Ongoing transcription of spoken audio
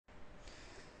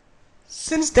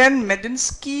Since then,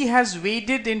 Medinsky has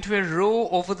waded into a row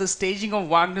over the staging of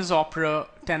Wagner's opera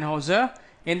Tannhauser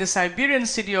in the Siberian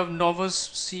city of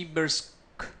Novosibirsk,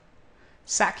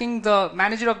 sacking the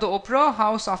manager of the opera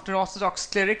house after Orthodox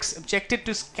clerics objected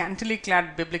to scantily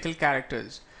clad biblical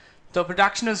characters. The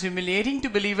production was humiliating to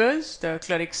believers, the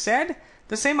clerics said,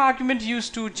 the same argument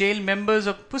used to jail members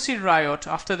of Pussy Riot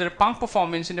after their punk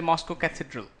performance in the Moscow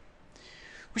cathedral.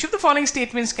 Which of the following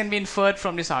statements can be inferred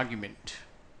from this argument?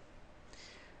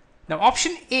 Now,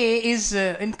 option A is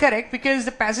incorrect because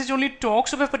the passage only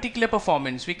talks of a particular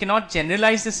performance. We cannot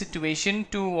generalize the situation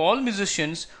to all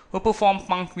musicians who perform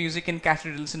punk music in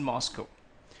cathedrals in Moscow.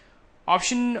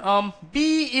 Option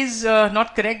B is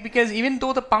not correct because even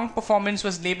though the punk performance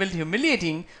was labeled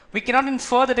humiliating, we cannot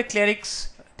infer that the clerics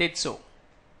did so.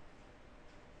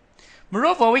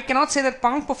 Moreover, we cannot say that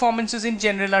punk performances in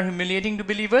general are humiliating to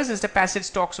believers as the passage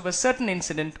talks of a certain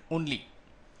incident only.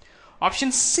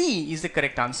 Option C is the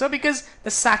correct answer because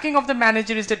the sacking of the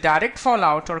manager is the direct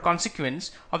fallout or consequence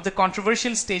of the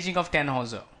controversial staging of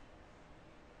Tannhauser.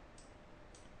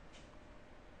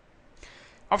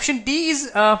 Option D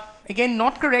is again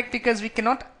not correct because we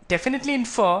cannot definitely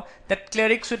infer that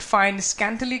clerics would find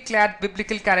scantily clad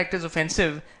biblical characters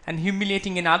offensive and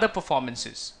humiliating in other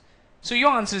performances. So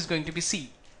your answer is going to be C.